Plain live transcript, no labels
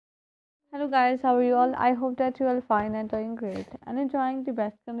Hello guys, how are you all? I hope that you are fine and doing great and enjoying the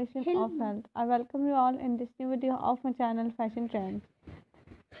best condition of Hello. health. I welcome you all in this new video of my channel Fashion Trends.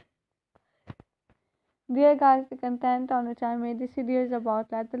 Dear guys, the content on which I made this video is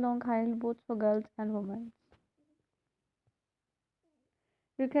about leather long high heel boots for girls and women.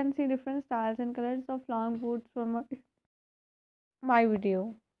 You can see different styles and colors of long boots from my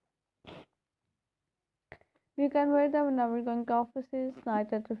video. You can wear them whenever going to offices,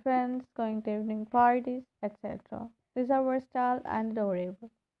 night at with friends, going to evening parties, etc. These are versatile and adorable.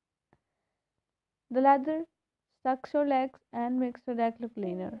 The leather sucks your legs and makes your leg look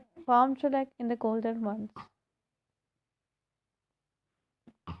leaner. Warms your leg in the colder months.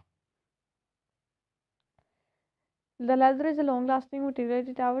 The leather is a long lasting material.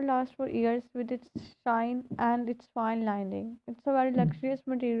 It will last for years with its shine and its fine lining. It's a very luxurious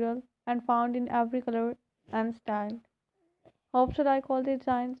material and found in every color and style. Hope to like all the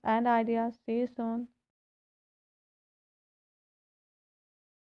designs and ideas. See you soon.